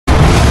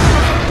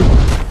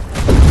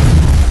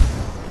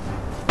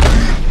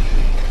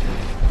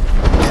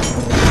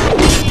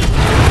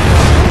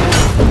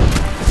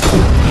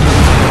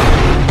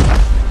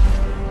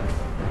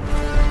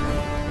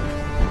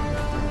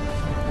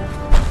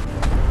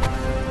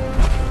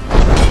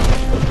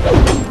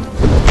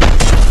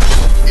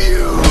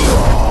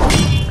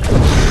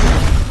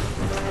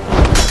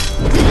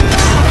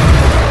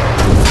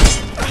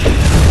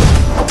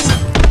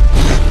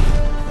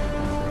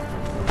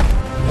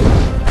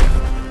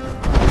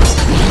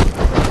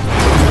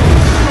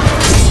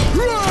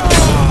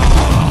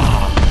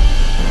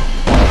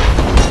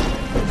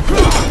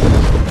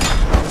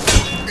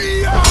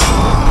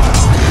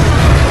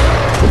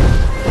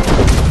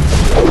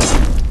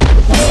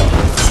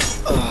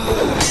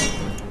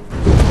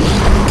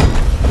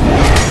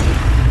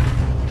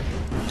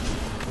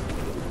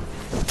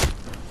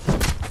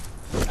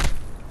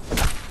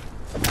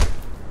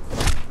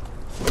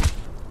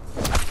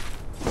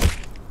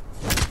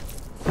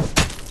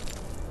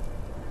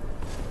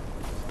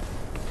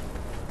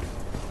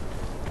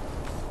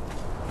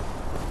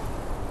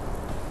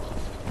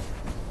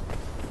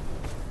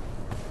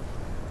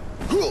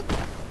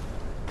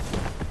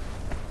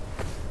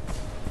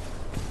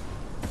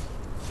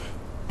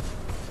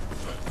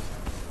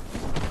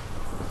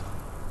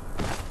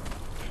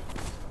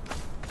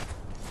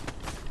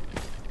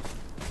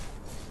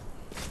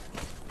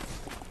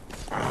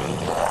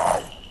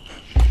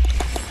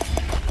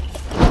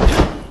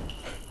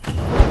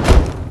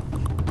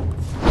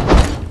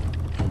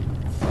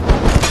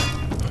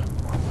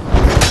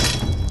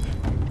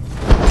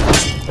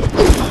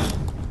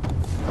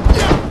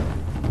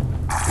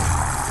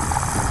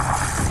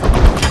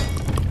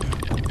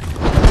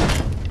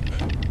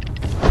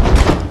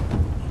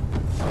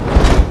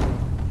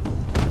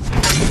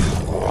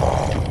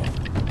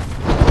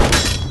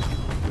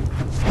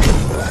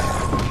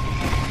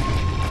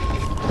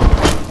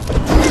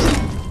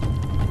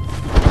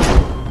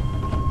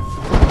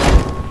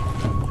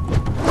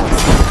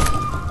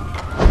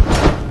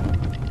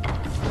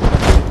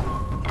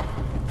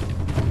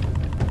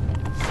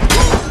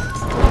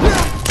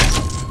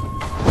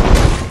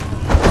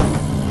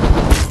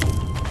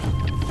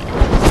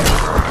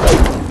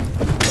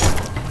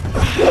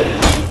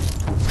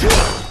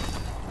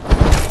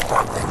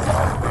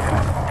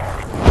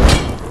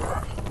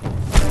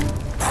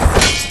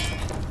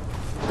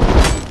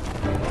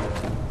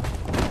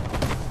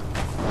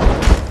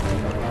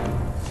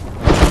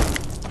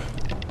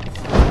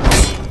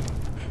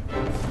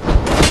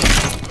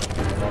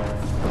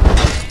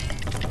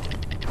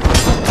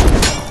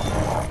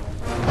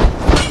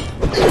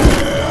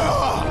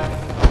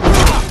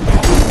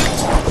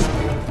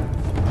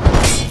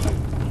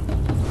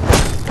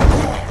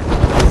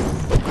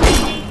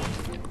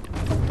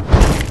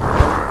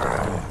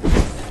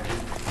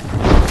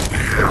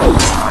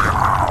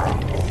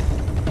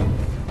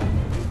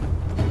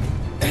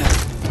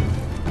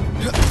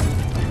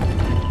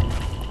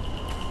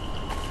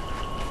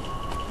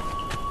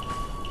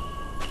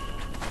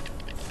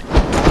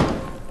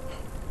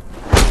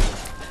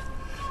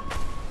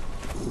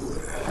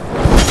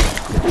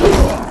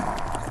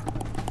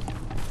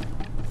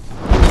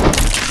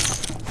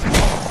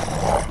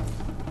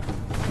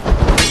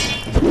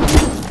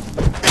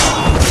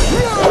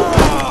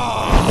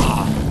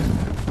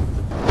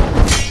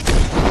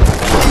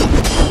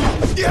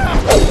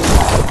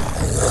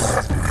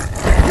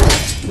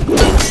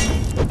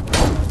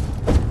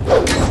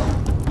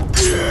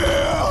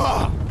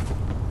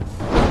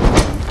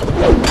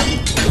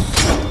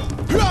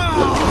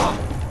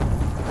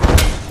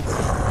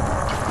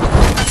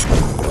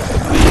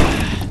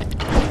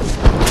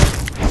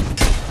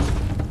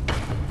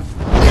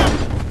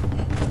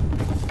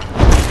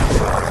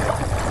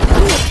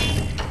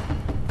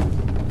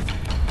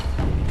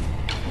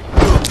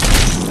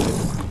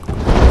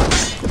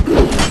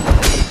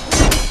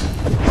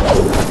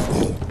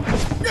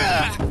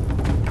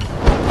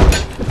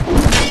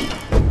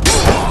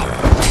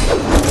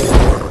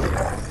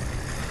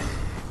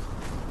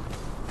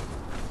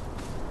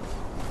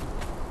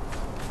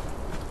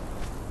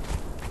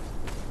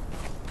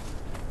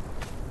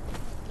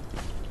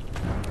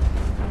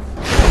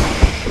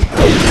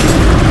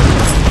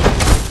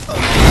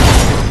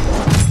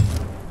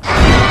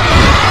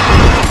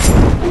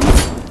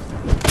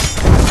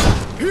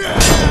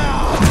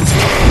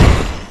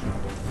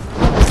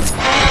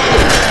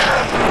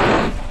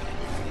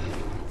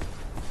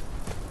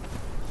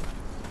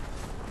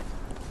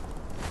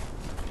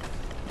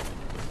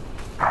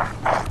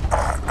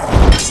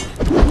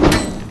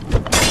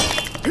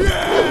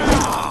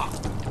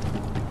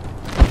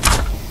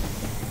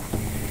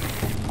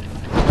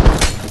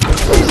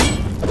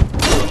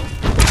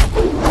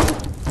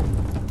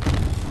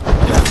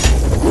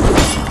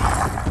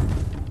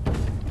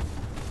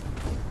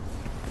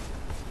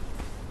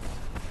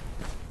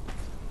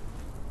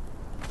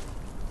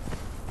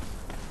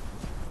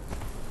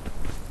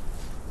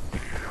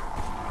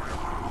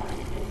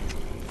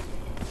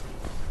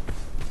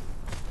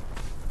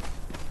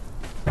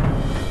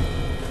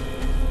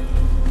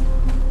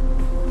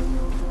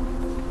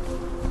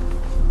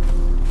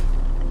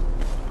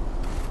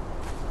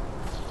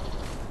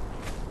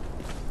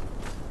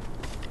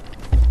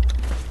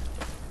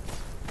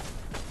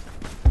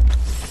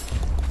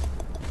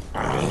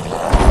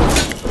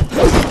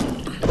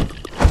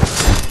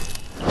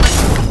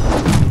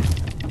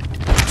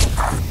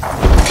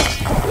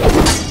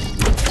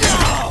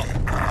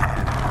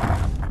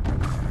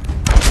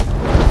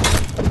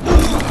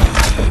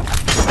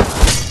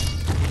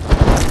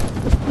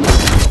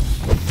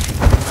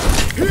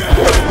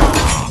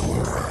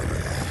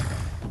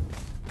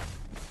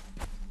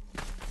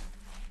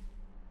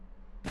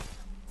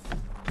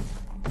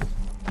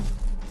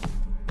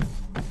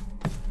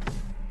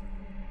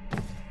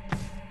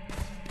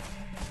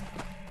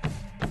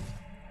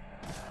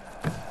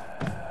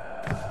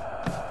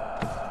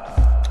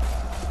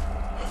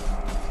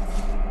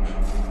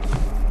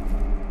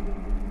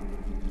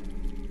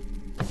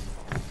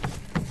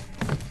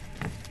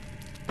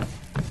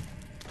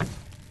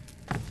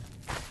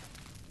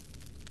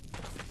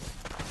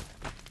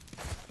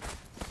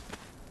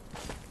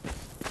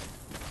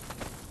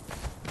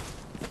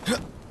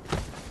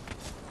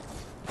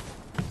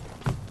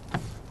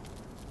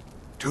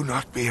Do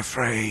not be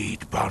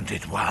afraid,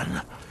 bonded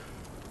one.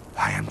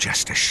 I am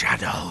just a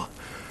shadow,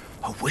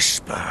 a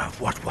whisper of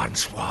what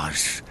once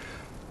was.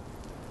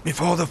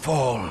 Before the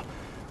fall,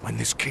 when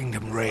this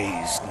kingdom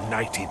raised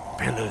knighted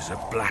pillars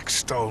of black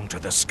stone to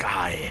the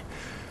sky,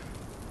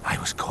 I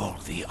was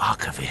called the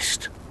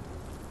Archivist.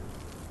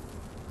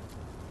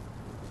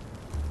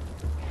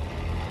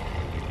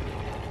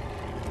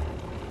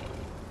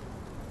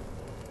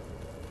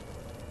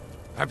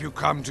 Have you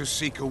come to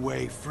seek a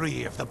way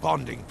free of the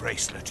bonding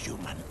bracelet,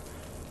 human?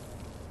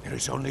 There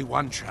is only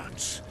one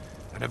chance,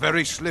 and a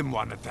very slim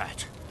one at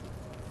that.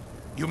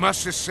 You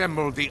must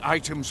assemble the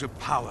items of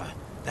power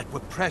that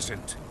were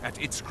present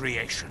at its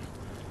creation.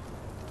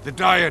 The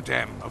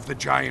diadem of the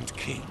Giant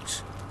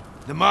Kings,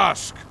 the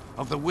mask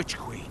of the Witch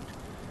Queen,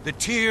 the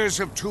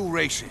tears of two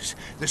races,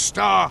 the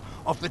star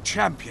of the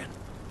champion,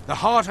 the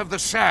heart of the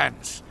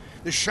sands,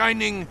 the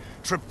shining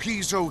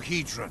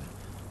trapezohedron,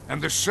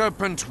 and the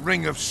serpent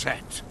ring of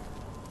Set.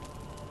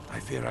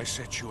 I fear I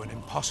set you an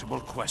impossible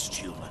quest,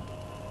 human.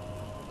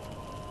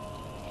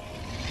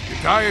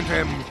 The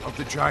diadem of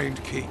the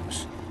Giant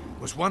Kings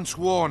was once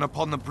worn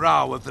upon the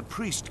brow of the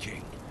Priest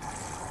King.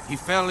 He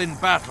fell in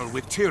battle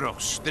with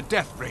Tyros, the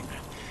Deathbringer,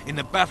 in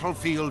the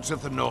battlefields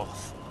of the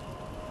north.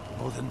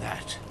 More than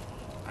that,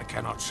 I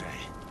cannot say.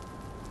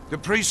 The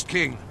Priest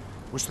King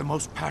was the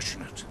most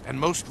passionate and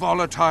most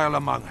volatile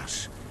among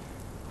us.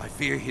 I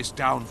fear his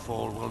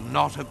downfall will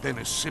not have been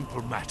a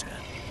simple matter.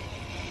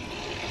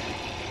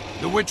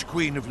 The Witch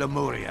Queen of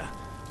Lemuria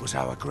was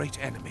our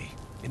great enemy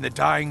in the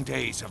dying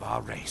days of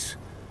our race.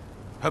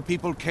 Her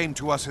people came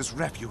to us as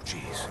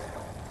refugees,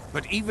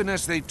 but even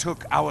as they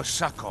took our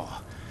succor,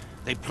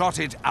 they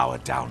plotted our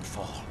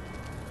downfall.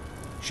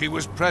 She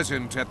was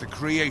present at the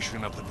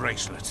creation of the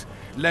bracelet,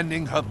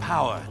 lending her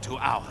power to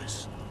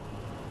ours.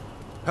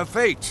 Her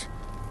fate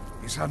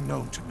is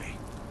unknown to me,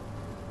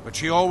 but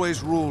she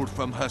always ruled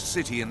from her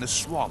city in the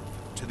swamp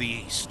to the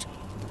east.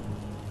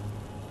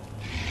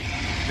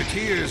 The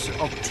tears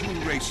of two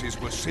races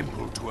were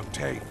simple to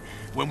obtain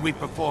when we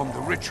performed the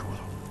ritual.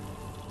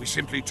 We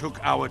simply took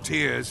our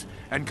tears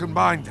and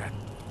combined them.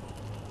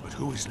 But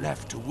who is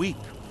left to weep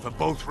for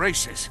both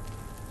races?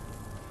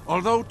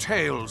 Although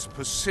tales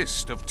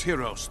persist of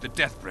Tyros the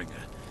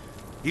Deathbringer,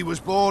 he was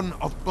born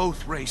of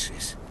both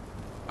races.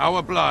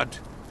 Our blood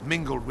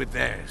mingled with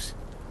theirs.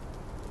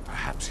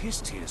 Perhaps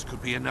his tears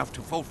could be enough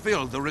to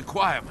fulfill the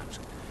requirement.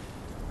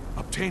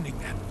 Obtaining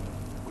them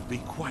would be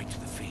quite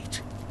the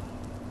feat.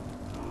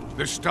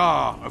 The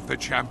star of the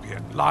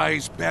champion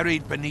lies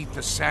buried beneath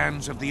the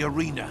sands of the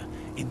arena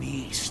in the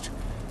east.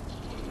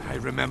 I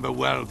remember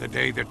well the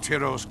day that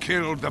Tyros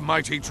killed the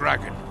mighty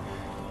dragon.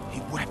 He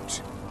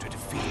wept to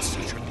defeat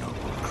such a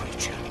noble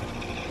creature.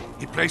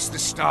 He placed the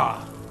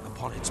star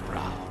upon its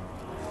brow.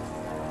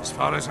 As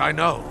far as I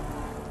know,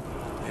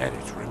 there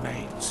it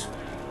remains.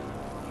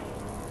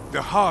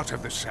 The heart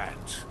of the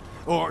sands,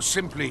 or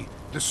simply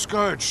the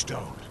Scourge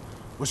Stone,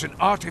 was an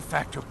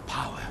artifact of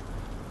power.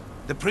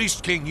 The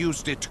Priest King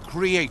used it to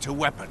create a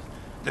weapon,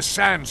 the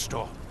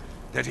Sandstorm,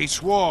 that he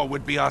swore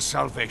would be our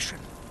salvation.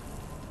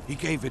 He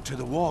gave it to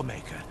the War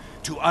Maker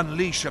to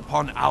unleash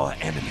upon our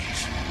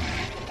enemies.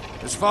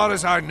 As far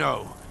as I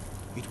know,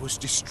 it was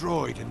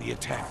destroyed in the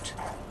attempt.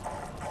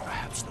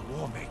 Perhaps the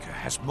Warmaker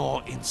has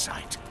more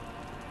insight.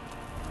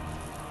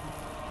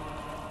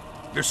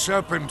 The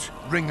Serpent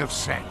Ring of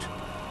Set.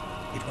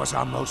 It was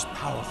our most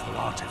powerful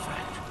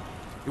artifact.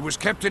 It was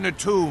kept in a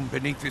tomb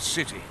beneath this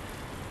city.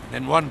 And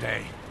then one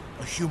day,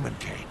 a human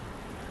came.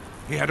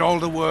 He had all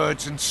the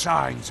words and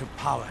signs of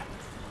power.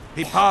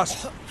 He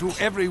passed through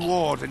every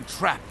ward and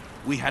trap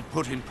we had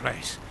put in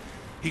place.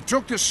 He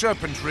took the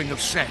Serpent Ring of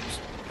Set,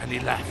 and he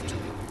left.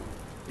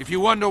 If you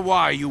wonder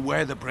why you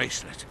wear the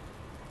bracelet,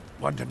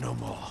 wonder no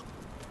more.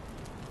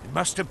 It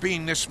must have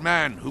been this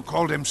man who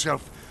called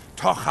himself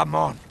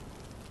Tohamon.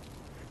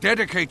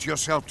 Dedicate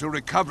yourself to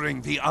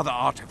recovering the other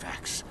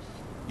artifacts.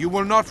 You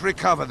will not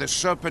recover the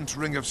Serpent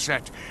Ring of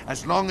Set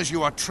as long as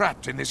you are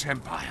trapped in this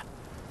empire.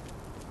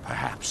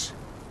 Perhaps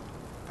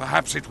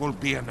it will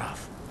be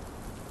enough.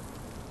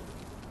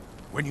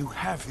 When you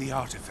have the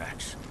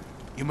artifacts,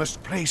 you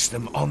must place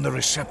them on the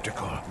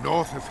receptacle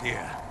north of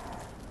here.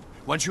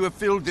 Once you have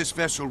filled this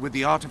vessel with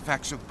the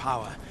artifacts of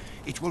power,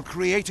 it will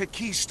create a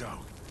keystone.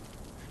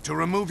 To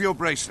remove your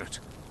bracelet,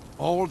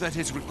 all that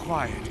is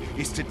required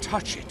is to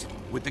touch it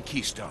with the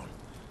keystone.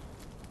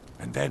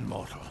 And then,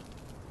 mortal,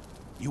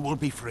 you will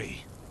be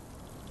free.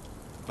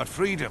 But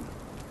freedom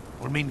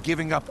will mean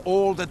giving up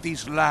all that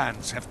these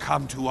lands have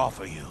come to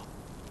offer you.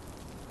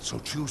 So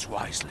choose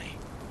wisely.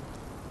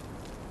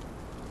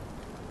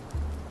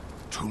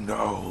 To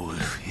know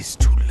is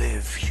to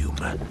live,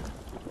 human.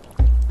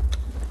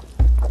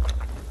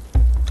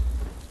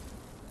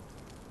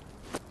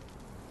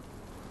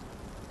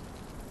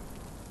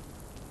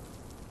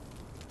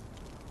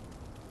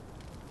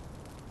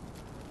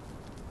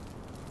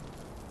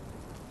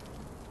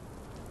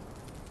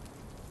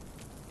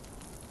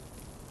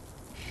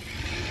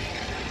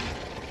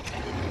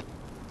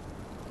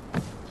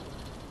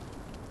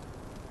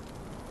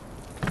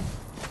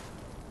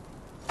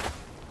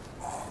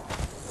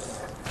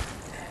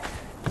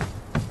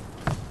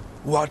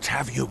 What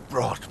have you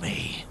brought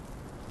me?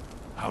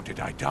 How did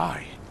I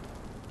die?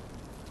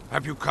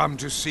 Have you come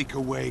to seek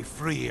a way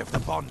free of the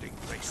bonding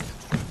bracelet?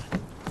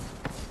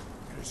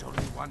 There is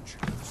only one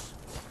chance,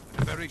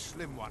 and a very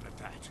slim one at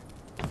that.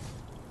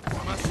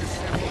 You must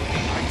assemble the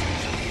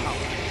items of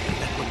power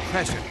that were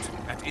present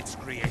at its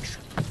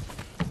creation.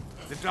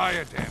 The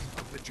diadem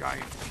of the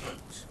giant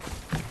kings,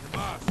 the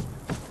mask of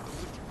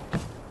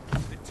the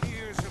witch, the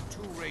tears of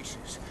two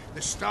races,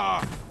 the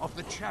star of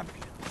the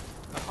champion,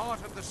 the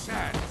heart of the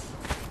sands,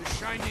 the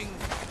shining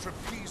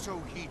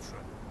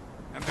trapezohedron,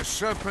 and the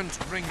Serpent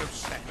Ring of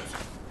Set.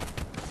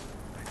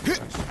 I think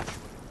I sent you